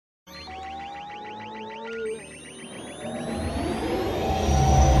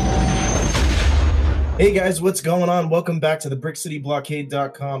Hey guys, what's going on? Welcome back to the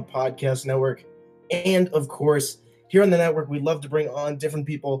BrickCityBlockade.com podcast network. And of course, here on the network, we love to bring on different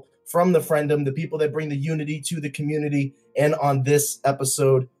people from the friendom, the people that bring the unity to the community. And on this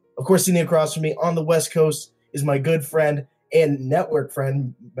episode, of course, sitting across from me on the West Coast is my good friend and network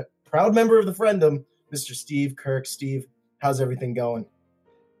friend, proud member of the friendom, Mr. Steve Kirk. Steve, how's everything going?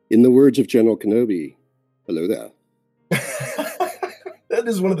 In the words of General Kenobi, hello there. That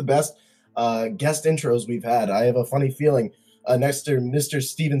is one of the best guest intros we've had. I have a funny feeling next to Mr.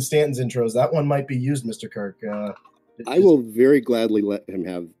 Steven Stanton's intros, that one might be used, Mr. Kirk. I will very gladly let him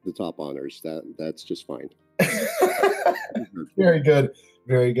have the top honors. That's just fine. Very good.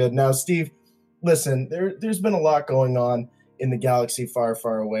 Very good. Now, Steve, listen, there's been a lot going on in the galaxy far,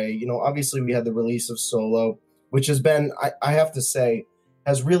 far away. You know, obviously we had the release of Solo, which has been, I have to say,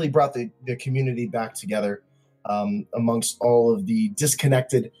 has really brought the community back together amongst all of the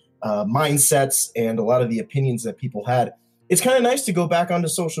disconnected mindsets and a lot of the opinions that people had. It's kind of nice to go back onto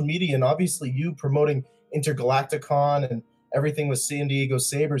social media, and obviously you promoting Intergalacticon and everything with San Diego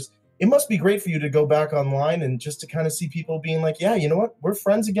Sabres. It must be great for you to go back online and just to kind of see people being like, yeah, you know what? We're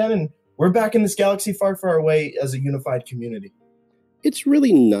friends again, and we're back in this galaxy far, far away as a unified community. It's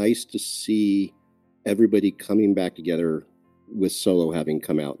really nice to see everybody coming back together with Solo having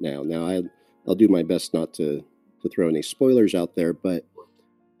come out now. Now, I'll do my best not to throw any spoilers out there, but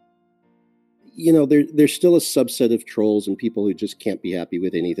you know, there's still a subset of trolls and people who just can't be happy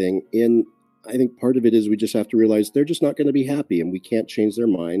with anything. And I think part of it is we just have to realize they're just not going to be happy and we can't change their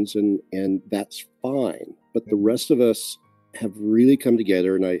minds, and that's fine. But the rest of us have really come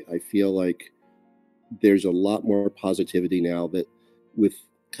together, and I feel like there's a lot more positivity now that with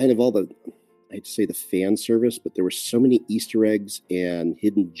kind of all the, I'd say the fan service, but there were so many Easter eggs and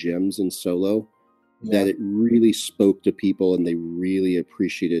hidden gems in Solo that it really spoke to people, and they really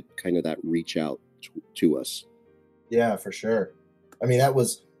appreciated kind of that reach out to us. Yeah, for sure. I mean, that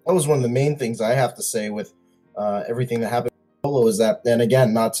was one of the main things I have to say with everything that happened with Solo is that, and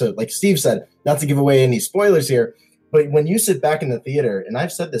again, not to, like Steve said, not to give away any spoilers here, but when you sit back in the theater, and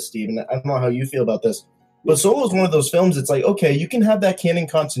I've said this, Steve, and I don't know how you feel about this, but Solo is one of those films, it's like, okay, you can have that canon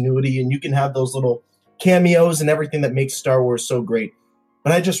continuity and you can have those little cameos and everything that makes Star Wars so great.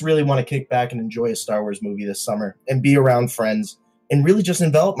 But I just really want to kick back and enjoy a Star Wars movie this summer and be around friends and really just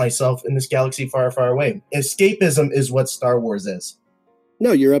envelop myself in this galaxy far, far away. Escapism is what Star Wars is.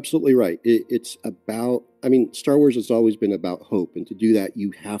 No, you're absolutely right. It's about, I mean, Star Wars has always been about hope. And to do that,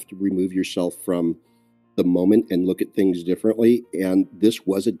 you have to remove yourself from the moment and look at things differently. And this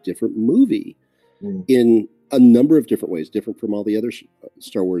was a different movie in a number of different ways, different from all the other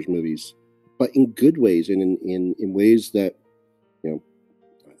Star Wars movies, but in good ways and in ways that, you know,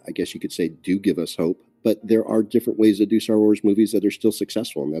 I guess you could say do give us hope, but there are different ways to do Star Wars movies that are still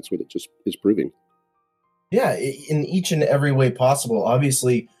successful, and that's what it just is proving. Yeah, in each and every way possible.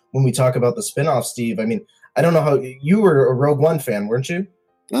 Obviously, when we talk about the spinoff, Steve, I mean, I don't know how you were a Rogue One fan, weren't you?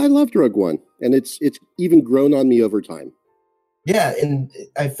 I loved Rogue One, and it's even grown on me over time. Yeah, and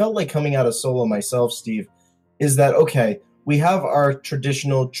I felt like coming out of Solo myself, Steve, is that, okay, we have our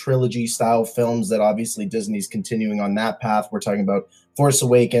traditional trilogy style films that obviously Disney's continuing on that path. We're talking about Force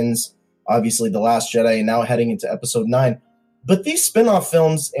Awakens, obviously The Last Jedi, and now heading into Episode 9. But these spin-off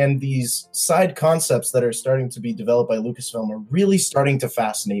films and these side concepts that are starting to be developed by Lucasfilm are really starting to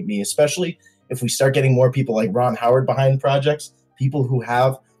fascinate me, especially if we start getting more people like Ron Howard behind projects, people who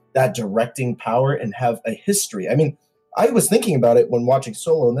have that directing power and have a history. I mean, I was thinking about it when watching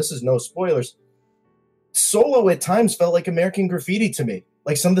Solo, and this is no spoilers. Solo at times felt like American Graffiti to me,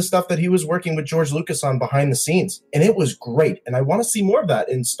 like some of the stuff that he was working with George Lucas on behind the scenes. And it was great. And I want to see more of that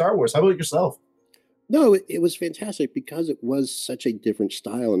in Star Wars. How about yourself? No, it was fantastic because it was such a different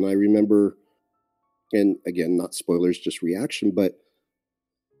style. And I remember, and again, not spoilers, just reaction, but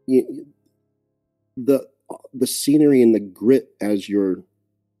the scenery and the grit as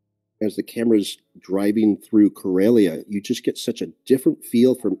the camera's driving through Corellia, you just get such a different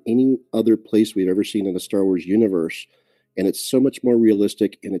feel from any other place we've ever seen in the Star Wars universe. And it's so much more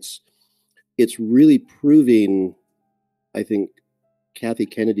realistic, and it's really proving, I think, Kathy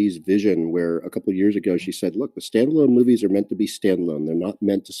Kennedy's vision, where a couple of years ago she said, look, the standalone movies are meant to be standalone. They're not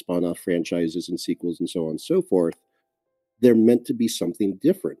meant to spawn off franchises and sequels and so on and so forth. They're meant to be something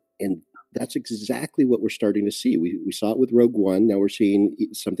different. And that's exactly what we're starting to see. We saw it with Rogue One. Now we're seeing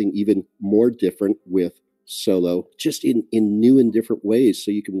something even more different with Solo, just in new and different ways.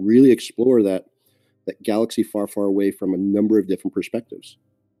 So you can really explore that galaxy far, far away from a number of different perspectives.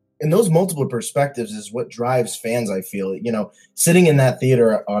 And those multiple perspectives is what drives fans, I feel. You know, sitting in that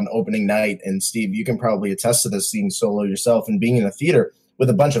theater on opening night, and Steve, you can probably attest to this, seeing Solo yourself and being in a theater with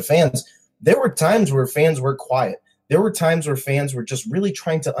a bunch of fans, there were times where fans were quiet. There were times where fans were just really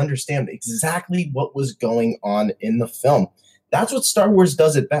trying to understand exactly what was going on in the film. That's what Star Wars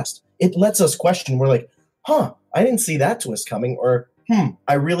does at best. It lets us question. We're like, huh, I didn't see that twist coming, or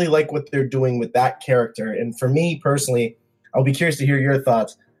I really like what they're doing with that character. And for me personally, I'll be curious to hear your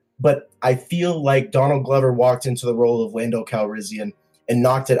thoughts, but I feel like Donald Glover walked into the role of Lando Calrissian and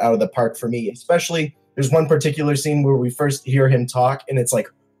knocked it out of the park for me. Especially, there's one particular scene where we first hear him talk, and it's like,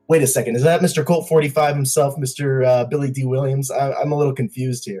 wait a second, is that Mr. Colt 45 himself, Mr. Billy D. Williams? I'm a little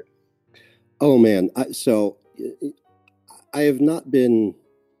confused here. Oh man, I have not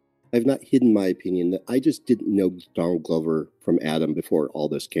hidden my opinion that I just didn't know Donald Glover from Adam before all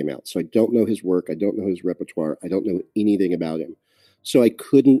this came out. So I don't know his work, I don't know his repertoire, I don't know anything about him. So I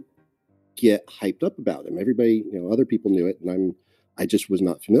couldn't get hyped up about him. Everybody, other people knew it, and I just was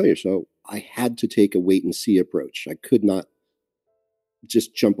not familiar. So I had to take a wait and see approach. I could not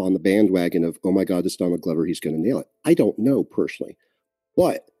just jump on the bandwagon of, oh my God, it's Donald Glover, he's going to nail it. I don't know personally.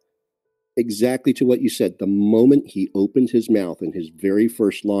 But exactly to what you said, the moment he opened his mouth in his very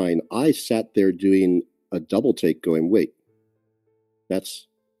first line, I sat there doing a double take going, wait, that's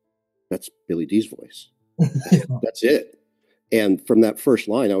Billy D's voice. That's it. And from that first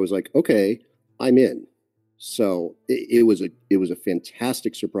line, I was like, okay, I'm in. So it was a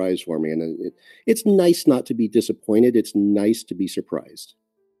fantastic surprise for me. And it's nice not to be disappointed. It's nice to be surprised.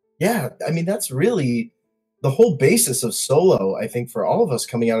 Yeah. I mean, that's really the whole basis of Solo, I think, for all of us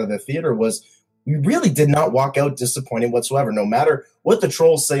coming out of the theater was we really did not walk out disappointed whatsoever, no matter what the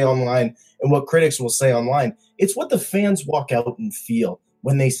trolls say online and what critics will say online. It's what the fans walk out and feel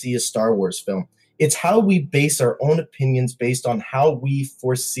when they see a Star Wars film. It's how we base our own opinions based on how we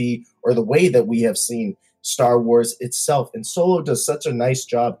foresee or the way that we have seen Star Wars itself. And Solo does such a nice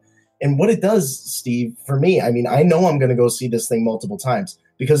job. And what it does, Steve, for me, I mean, I know I'm going to go see this thing multiple times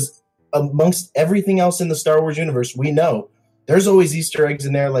because amongst everything else in the Star Wars universe, we know there's always Easter eggs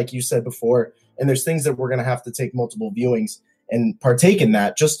in there, like you said before, and there's things that we're going to have to take multiple viewings and partake in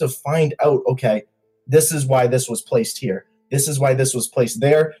that just to find out, okay, this is why this was placed here. This is why this was placed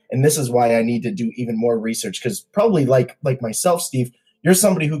there, and this is why I need to do even more research. Because probably like myself, Steve, you're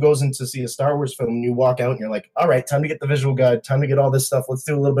somebody who goes in to see a Star Wars film and you walk out and you're like, all right, time to get the visual guide, time to get all this stuff. Let's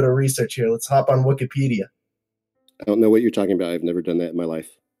do a little bit of research here. Let's hop on Wikipedia. I don't know what you're talking about. I've never done that in my life.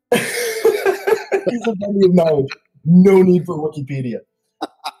 He's a body of knowledge. No need for Wikipedia.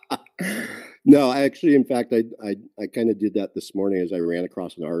 No, I actually, in fact, I kind of did that this morning as I ran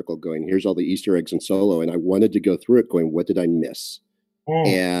across an article going, here's all the Easter eggs in Solo. And I wanted to go through it going, what did I miss?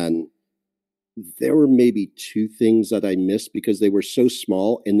 And there were maybe two things that I missed because they were so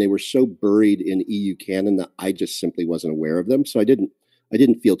small and they were so buried in EU canon that I just simply wasn't aware of them. So I didn't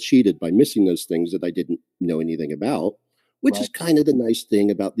feel cheated by missing those things that I didn't know anything about, which is kind of the nice thing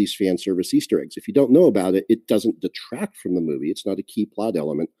about these fan service Easter eggs. If you don't know about it, it doesn't detract from the movie. It's not a key plot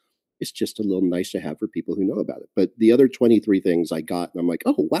element. It's just a little nice to have for people who know about it. But the other 23 things I got, and I'm like,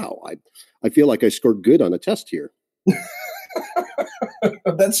 oh, wow, I feel like I scored good on a test here.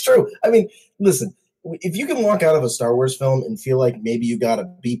 That's true. I mean, listen, if you can walk out of a Star Wars film and feel like maybe you got a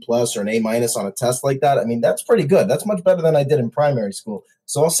B+ or an A- on a test like that, I mean, that's pretty good. That's much better than I did in primary school.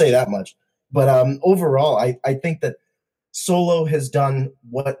 So I'll say that much. But overall, I think that Solo has done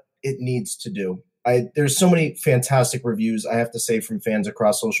what it needs to do. There's so many fantastic reviews, I have to say, from fans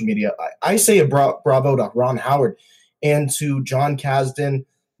across social media. I say a bravo to Ron Howard and to John Kasdan,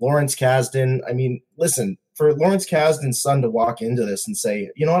 Lawrence Kasdan. I mean, listen, for Lawrence Kasdan's son to walk into this and say,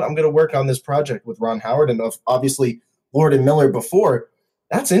 you know what, I'm going to work on this project with Ron Howard and obviously Lord and Miller before,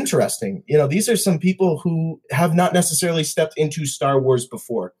 that's interesting. You know, these are some people who have not necessarily stepped into Star Wars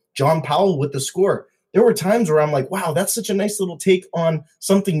before. John Powell with the score. There were times where I'm like, wow, that's such a nice little take on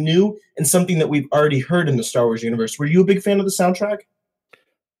something new and something that we've already heard in the Star Wars universe. Were you a big fan of the soundtrack?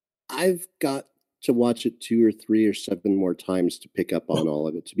 I've got to watch it 2 or 3 or 7 more times to pick up on all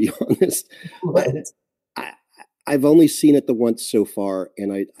of it, to be honest. Right. I've only seen it the once so far,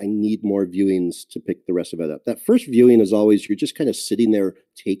 and I need more viewings to pick the rest of it up. That first viewing is always, you're just kind of sitting there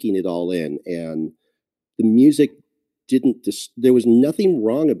taking it all in, and the music there was nothing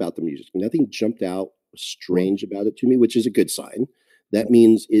wrong about the music. Nothing jumped out strange about it to me, which is a good sign. That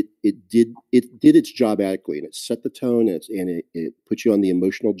means it did its job adequately, and it set the tone, and it put you on the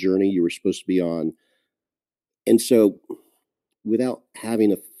emotional journey you were supposed to be on. And so, without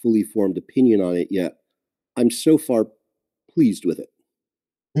having a fully formed opinion on it yet, I'm so far pleased with it.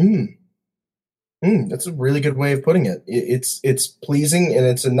 That's a really good way of putting it. It's pleasing, and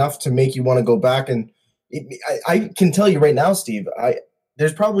it's enough to make you want to go back. And I can tell you right now, Steve,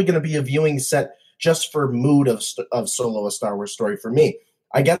 there's probably going to be a viewing set just for mood of Solo, a Star Wars story for me.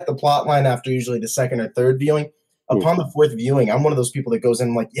 I get the plot line after usually the second or third viewing. Upon the fourth viewing, I'm one of those people that goes in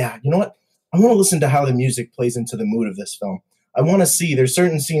and like, yeah, you know what? I want to listen to how the music plays into the mood of this film. I want to see. There's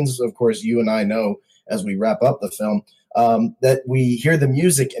certain scenes, of course, you and I know as we wrap up the film, that we hear the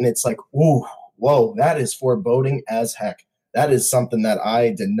music and it's like, ooh, whoa, that is foreboding as heck. That is something that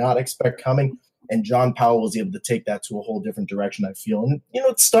I did not expect coming. And John Powell was able to take that to a whole different direction, I feel. And, you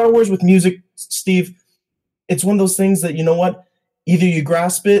know, Star Wars with music, Steve, it's one of those things that, you know what, either you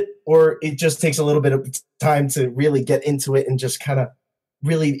grasp it or it just takes a little bit of time to really get into it and just kind of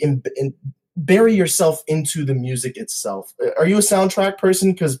really bury yourself into the music itself. Are you a soundtrack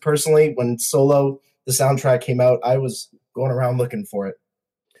person? Because personally, when Solo, the soundtrack came out, I was going around looking for it.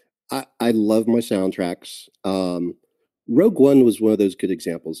 I love my soundtracks. Rogue One was one of those good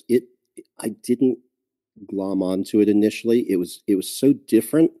examples. I didn't glom onto it initially. It was so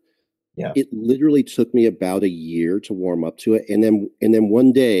different. Yeah. It literally took me about a year to warm up to it. And then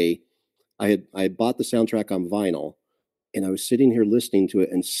one day I bought the soundtrack on vinyl and I was sitting here listening to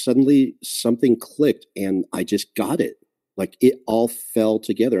it and suddenly something clicked and I just got it. Like it all fell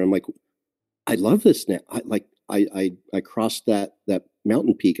together. I'm like, I love this now. I crossed that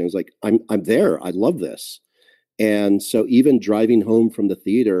mountain peak and I was like, I'm there. I love this. And so even driving home from the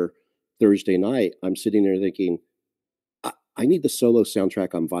theater Thursday night, I'm sitting there thinking, I need the Solo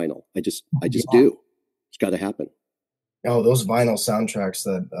soundtrack on vinyl. I just do. It's got to happen. Oh, those vinyl soundtracks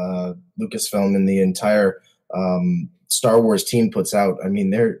that Lucasfilm and the entire Star Wars team puts out. I mean,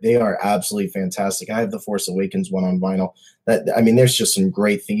 they are absolutely fantastic. I have the Force Awakens one on vinyl. There's just some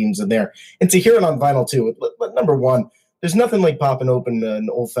great themes in there, and to hear it on vinyl too. But number one, there's nothing like popping open an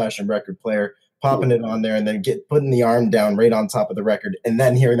old-fashioned record player, popping it on there, and then putting the arm down right on top of the record, and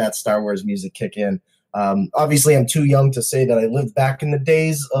then hearing that Star Wars music kick in. Obviously, I'm too young to say that I lived back in the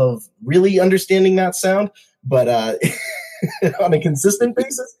days of really understanding that sound, but on a consistent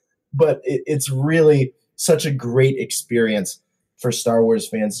basis. But it's really such a great experience for Star Wars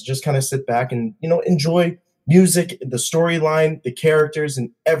fans to just kind of sit back and, you know, enjoy music, the storyline, the characters, and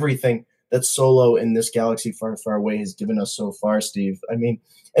everything that Solo in this galaxy far, far away has given us so far, Steve. I mean,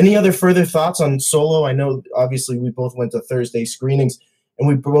 any other further thoughts on Solo? I know, obviously, we both went to Thursday screenings, and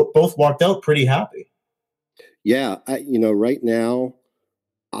we both walked out pretty happy. Yeah, right now,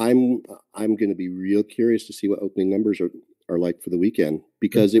 I'm going to be real curious to see what opening numbers are like for the weekend,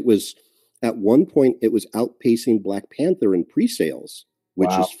 because it was at one point it was outpacing Black Panther in pre-sales,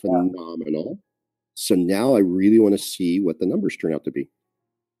 which is phenomenal. So now I really want to see what the numbers turn out to be.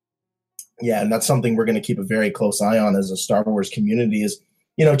 Yeah, and that's something we're going to keep a very close eye on as a Star Wars community is,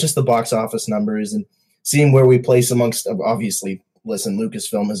 you know, just the box office numbers and seeing where we place amongst, obviously, listen,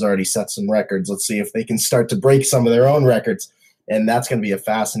 Lucasfilm has already set some records. Let's see if they can start to break some of their own records. And that's going to be a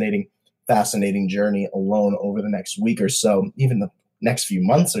fascinating journey alone over the next week or so, even the next few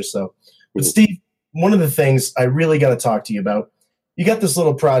months or so. But Steve, one of the things I really got to talk to you about, you got this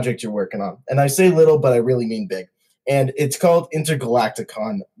little project you're working on. And I say little, but I really mean big. And it's called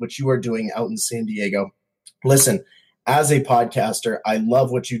Intergalacticon, which you are doing out in San Diego. Listen, as a podcaster, I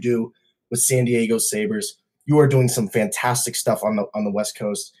love what you do with San Diego Sabres. You are doing some fantastic stuff on the West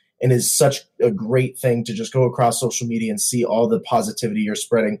Coast, and is such a great thing to just go across social media and see all the positivity you're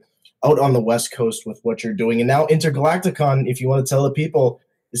spreading out on the West Coast with what you're doing. And now Intergalacticon, if you want to tell the people,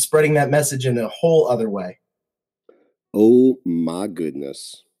 is spreading that message in a whole other way. Oh my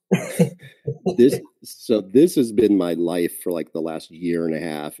goodness. This has been my life for like the last year and a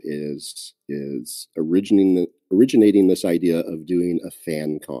half is originating this idea of doing a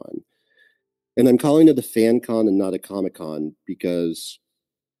fan con. And I'm calling it a fan con and not a comic con because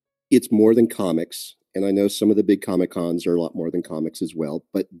it's more than comics. And I know some of the big comic cons are a lot more than comics as well,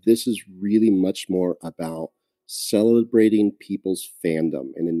 but this is really much more about celebrating people's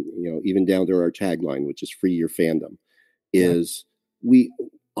fandom. And then, even down to our tagline, which is free your fandom, is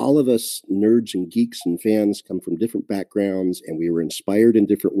all of us nerds and geeks and fans come from different backgrounds and we were inspired in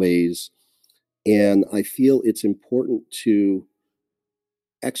different ways. And I feel it's important to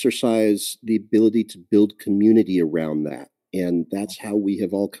exercise the ability to build community around that. And that's how we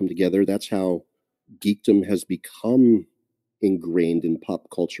have all come together. That's how geekdom has become ingrained in pop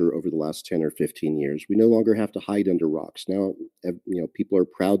culture over the last 10 or 15 years. We no longer have to hide under rocks. Now, people are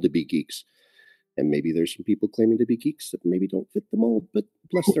proud to be geeks. And maybe there's some people claiming to be geeks that maybe don't fit the mold, but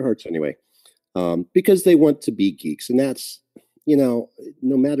bless their hearts anyway, because they want to be geeks. And that's, no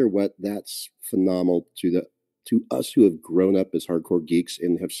matter what, that's phenomenal to us who have grown up as hardcore geeks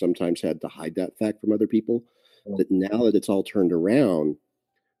and have sometimes had to hide that fact from other people. That now that it's all turned around,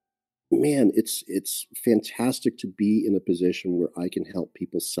 man, it's fantastic to be in a position where I can help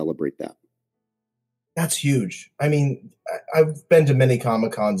people celebrate that. That's huge. I mean, I've been to many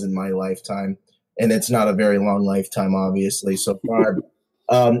Comic Cons in my lifetime, and it's not a very long lifetime, obviously, so far.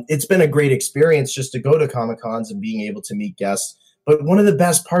 It's been a great experience just to go to Comic Cons and being able to meet guests. But one of the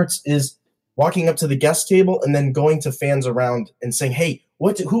best parts is walking up to the guest table and then going to fans around and saying, "Hey,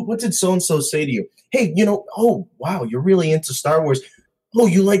 what did so and so say to you? Hey, oh wow, you're really into Star Wars. Oh,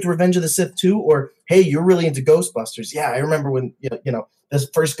 you liked Revenge of the Sith too? Or hey, you're really into Ghostbusters. Yeah, I remember when the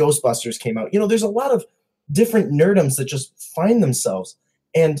first Ghostbusters came out. There's a lot of different nerdums that just find themselves,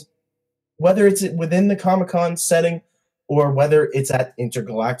 and whether it's within the Comic Con setting or whether it's at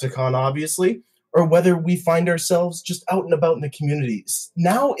Intergalacticon, obviously, or whether we find ourselves just out and about in the communities.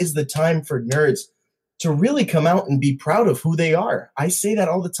 Now is the time for nerds to really come out and be proud of who they are. I say that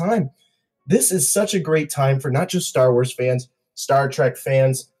all the time. This is such a great time for not just Star Wars fans, Star Trek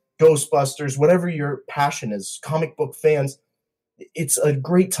fans, Ghostbusters, whatever your passion is, comic book fans. It's a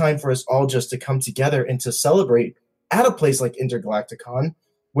great time for us all just to come together and to celebrate at a place like Intergalacticon,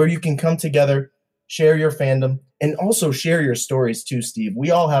 where you can come together, share your fandom, and also share your stories too, Steve. We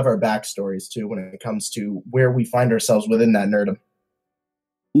all have our backstories too when it comes to where we find ourselves within that nerdom.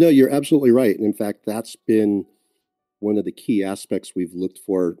 No, you're absolutely right. And in fact, that's been one of the key aspects we've looked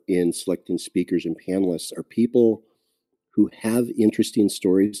for in selecting speakers and panelists are people who have interesting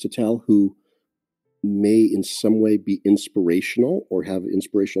stories to tell, who may in some way be inspirational or have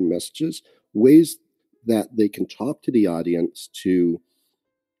inspirational messages, ways that they can talk to the audience to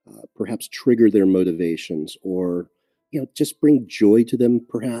perhaps trigger their motivations or just bring joy to them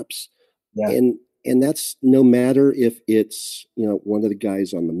perhaps. Yeah. And that's no matter if it's one of the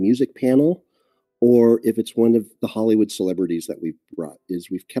guys on the music panel or if it's one of the Hollywood celebrities that we've brought. Is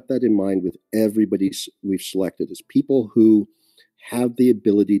we've kept that in mind with everybody we've selected as people who have the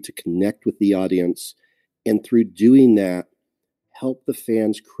ability to connect with the audience, and through doing that, help the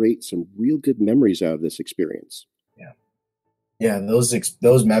fans create some real good memories out of this experience. Yeah,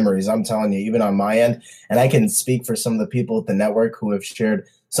 those memories, I'm telling you, even on my end, and I can speak for some of the people at the network who have shared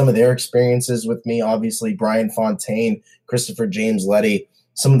some of their experiences with me. Obviously, Brian Fontaine, Christopher James Letty,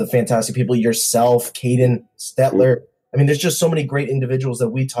 some of the fantastic people, yourself, Caden Stetler. I mean, there's just so many great individuals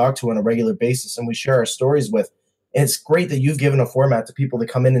that we talk to on a regular basis and we share our stories with. And it's great that you've given a format to people to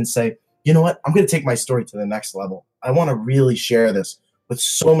come in and say, you know what, I'm going to take my story to the next level. I want to really share this with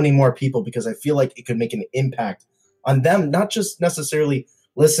so many more people because I feel like it could make an impact on them, not just necessarily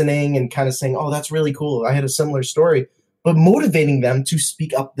listening and kind of saying, oh, that's really cool, I had a similar story, but motivating them to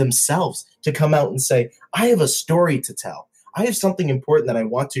speak up themselves, to come out and say, I have a story to tell. I have something important that I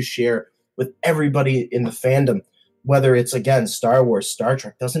want to share with everybody in the fandom, whether it's, again, Star Wars, Star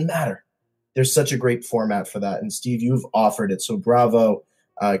Trek, doesn't matter. There's such a great format for that. And Steve, you've offered it. So bravo.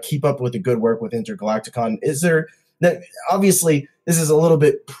 Keep up with the good work with Intergalacticon. Obviously, this is a little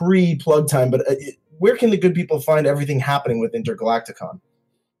bit pre-plug time, but where can the good people find everything happening with Intergalacticon?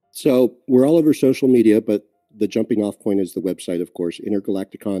 So we're all over social media, but the jumping off point is the website, of course,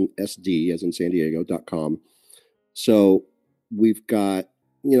 intergalacticonsd, as in San Diego.com. So we've got,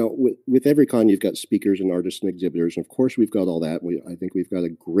 with every con, you've got speakers and artists and exhibitors. And of course, we've got all that. I think we've got a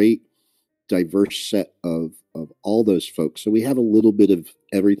great, diverse set of all those folks. So we have a little bit of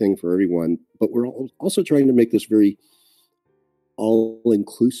everything for everyone, but we're also trying to make this very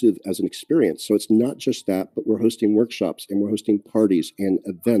all-inclusive as an experience. So it's not just that, but we're hosting workshops and we're hosting parties and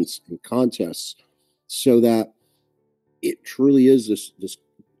events and contests so that it truly is this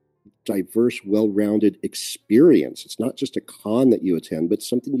diverse, well-rounded experience. It's not just a con that you attend, but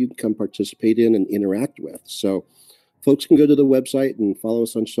something you can come participate in and interact with. So folks can go to the website and follow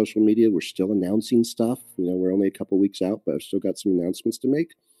us on social media. We're still announcing stuff. We're only a couple weeks out, but I've still got some announcements to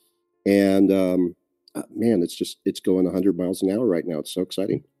make. And man, it's going 100 miles an hour right now. It's so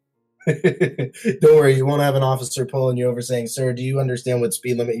exciting. Don't worry, you won't have an officer pulling you over saying, sir, do you understand what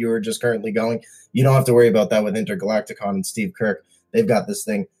speed limit you were just currently going? You don't have to worry about that with Intergalacticon and Steve Kirk. They've got this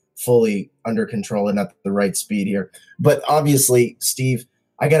thing fully under control and at the right speed here. But obviously, Steve,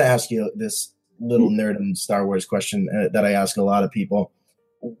 I got to ask you this little nerdum Star Wars question that I ask a lot of people.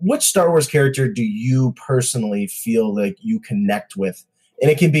 Which Star Wars character do you personally feel like you connect with? And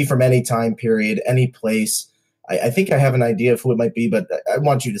it can be from any time period, any place. I think I have an idea of who it might be, but I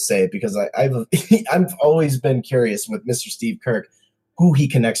want you to say it because I've always been curious with Mr. Steve Kirk, who he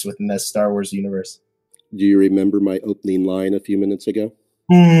connects with in this Star Wars universe. Do you remember my opening line a few minutes ago?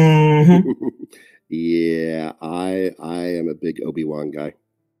 Mm-hmm. Yeah, I am a big Obi-Wan guy.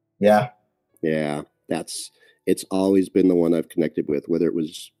 Yeah. Yeah, it's always been the one I've connected with, whether it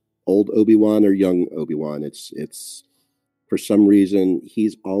was old Obi-Wan or young Obi-Wan. It's for some reason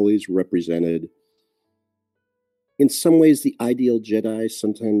he's always represented in some ways the ideal Jedi,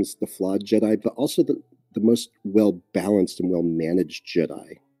 sometimes the flawed Jedi, but also the most well-balanced and well-managed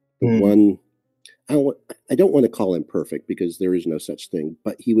Jedi. The one, I don't want to call him perfect because there is no such thing,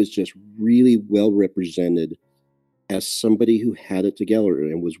 but he was just really well represented as somebody who had it together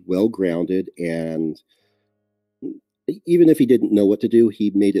and was well-grounded, and even if he didn't know what to do,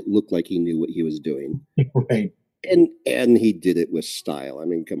 he made it look like he knew what he was doing. Right. And he did it with style. I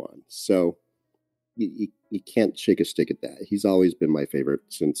mean, come on. So you can't shake a stick at that. He's always been my favorite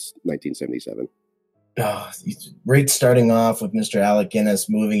since 1977. Oh, great starting off with Mr. Alec Guinness,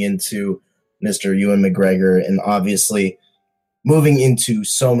 moving into Mr. Ewan McGregor, and obviously moving into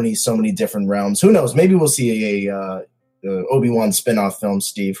so many different realms. Who knows? Maybe we'll see a Obi-Wan spinoff film,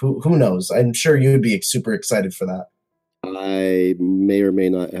 Steve. Who knows? I'm sure you would be super excited for that. I may or may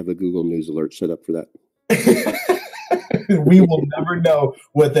not have a Google News alert set up for that. We will never know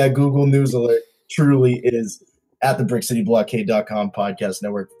what that Google News alert truly is at the BrickCityBlockade.com podcast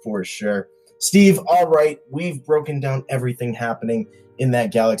network for sure. Steve, all right, we've broken down everything happening in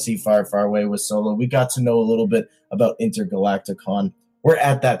that galaxy far, far away with Solo. We got to know a little bit about Intergalacticon. We're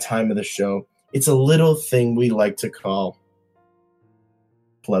at that time of the show. It's a little thing we like to call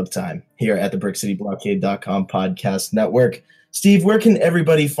plug time here at the BrickCityBlockade.com podcast network. Steve, where can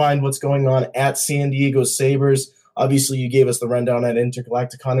everybody find what's going on at San Diego Sabres? Obviously, you gave us the rundown at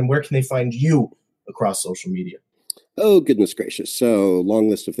Intergalacticon, and where can they find you across social media? Oh, goodness gracious. So, long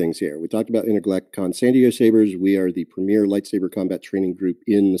list of things here. We talked about Intergalacticon. San Diego Sabres, we are the premier lightsaber combat training group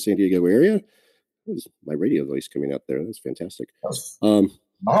in the San Diego area. That was my radio voice coming out there. That's fantastic.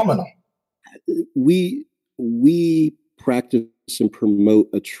 Phenomenal. We practice and promote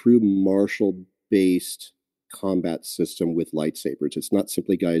a true martial-based combat system with lightsabers. It's not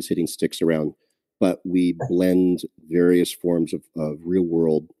simply guys hitting sticks around, but we blend various forms of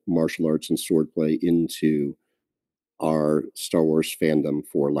real-world martial arts and swordplay into our Star Wars fandom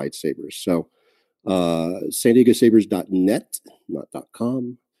for lightsabers. So SanDiegoSabres.net, not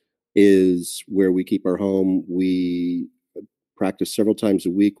 .com, is where we keep our home. We practice several times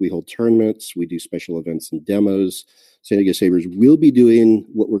a week. We hold tournaments. We do special events and demos. San Diego Sabres will be doing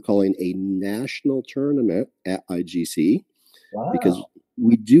what we're calling a national tournament at IGC. Wow. Because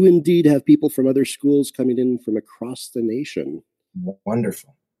we do indeed have people from other schools coming in from across the nation.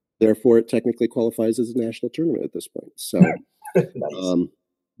 Wonderful. Therefore, it technically qualifies as a national tournament at this point. So nice.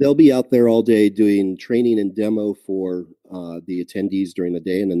 They'll be out there all day doing training and demo for the attendees during the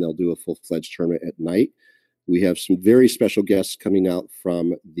day, and then they'll do a full-fledged tournament at night. We have some very special guests coming out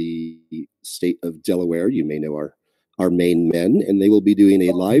from the state of Delaware. You may know our main men, and they will be doing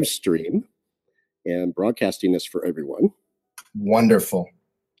a live stream and broadcasting this for everyone. Wonderful.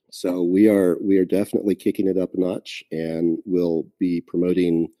 So we are definitely kicking it up a notch, and we'll be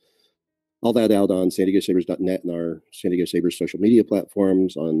promoting all that out on SanDiegoSabres.net and our San Diego Sabres social media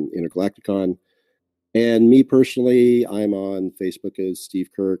platforms on Intergalacticon. And me personally, I'm on Facebook as Steve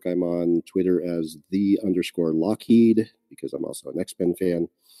Kirk. I'm on Twitter as _Lockheed because I'm also an X-Men fan.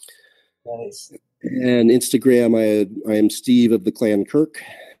 Nice. And Instagram, I am Steve of the Clan Kirk.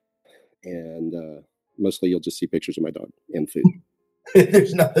 And mostly you'll just see pictures of my dog and food.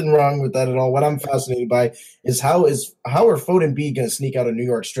 There's nothing wrong with that at all. What I'm fascinated by is how are Foden B going to sneak out a New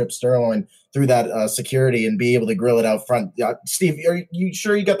York strip sirloin through that security and be able to grill it out front? Steve, are you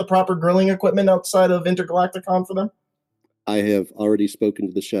sure you got the proper grilling equipment outside of Intergalacticon for them? I have already spoken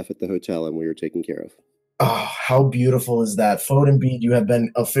to the chef at the hotel, and we are taken care of. Oh, how beautiful is that? Foden B, you have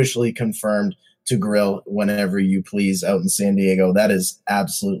been officially confirmed to grill whenever you please out in San Diego. That is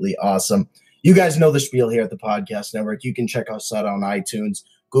absolutely awesome. You guys know the spiel here at the podcast network. You can check us out on iTunes,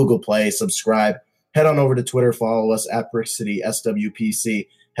 Google Play, subscribe. Head on over to Twitter, follow us at BrickCitySWPC.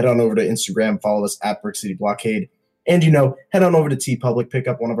 Head on over to Instagram, follow us at BrickCityBlockade. And, head on over to TeePublic, pick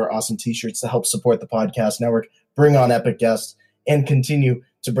up one of our awesome t-shirts to help support the podcast network, bring on epic guests, and continue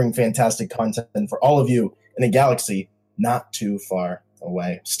to bring fantastic content for all of you in a galaxy not too far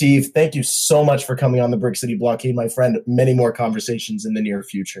away. Steve, thank you so much for coming on the Brick City Blockade, my friend. Many more conversations in the near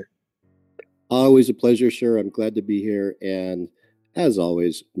future. Always a pleasure, sir. I'm glad to be here. And as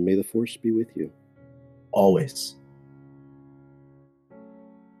always, may the force be with you. Always.